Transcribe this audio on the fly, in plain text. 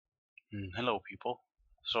Hello, people.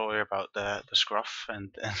 Sorry about the scruff and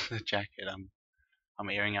the jacket. I'm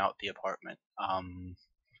airing out the apartment.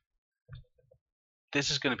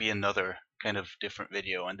 This is going to be another kind of different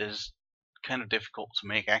video, and this is kind of difficult to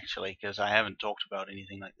make actually because I haven't talked about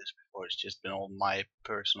anything like this before. It's just been all my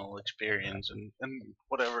personal experience and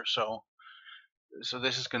whatever. So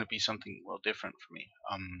this is going to be something well different for me.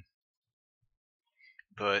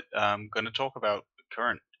 But I'm going to talk about the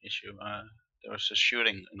current issue. There was a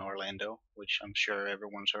shooting in Orlando, which I'm sure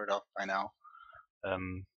everyone's heard of by now.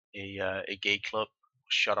 A gay club was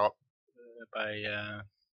shut up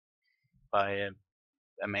by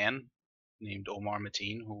a man named Omar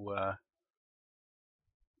Mateen, who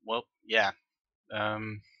well, yeah,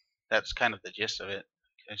 um, that's kind of the gist of it,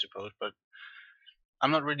 I suppose. But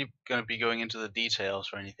I'm not really going to be going into the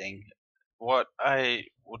details or anything. What I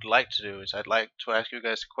would like to do is I'd like to ask you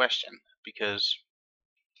guys a question, because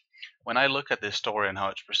when I look at this story and how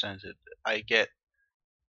it's presented, I get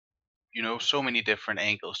so many different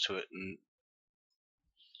angles to it, and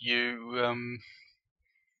you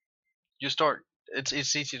you start. It's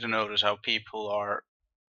easy to notice how people are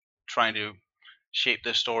trying to shape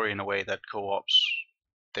the story in a way that co-opts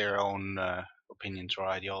their own opinions or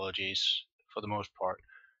ideologies for the most part.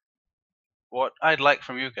 What I'd like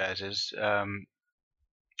from you guys is,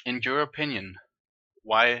 in your opinion,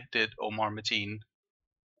 why did Omar Mateen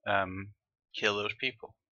kill those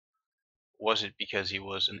people? Was it because he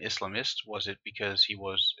was an Islamist? Was it because he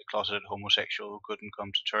was a closeted homosexual who couldn't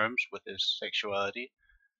come to terms with his sexuality?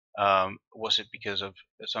 Was it because of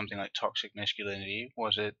something like toxic masculinity?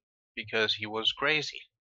 Was it because he was crazy?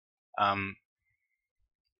 Um,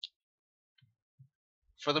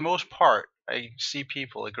 for the most part, I see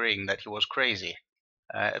people agreeing that he was crazy,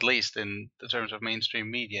 at least in the terms of mainstream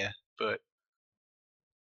media. But,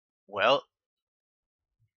 well,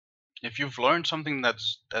 if you've learned something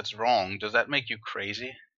that's wrong, does that make you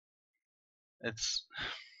crazy? It's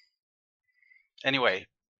Anyway.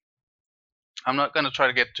 I'm not going to try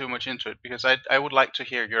to get too much into it because I would like to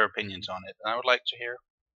hear your opinions on it, and I would like to hear,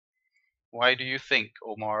 why do you think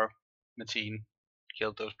Omar Mateen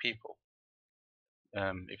killed those people?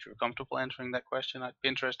 If you're comfortable answering that question, I'd be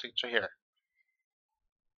interested to hear.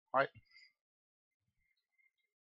 All right.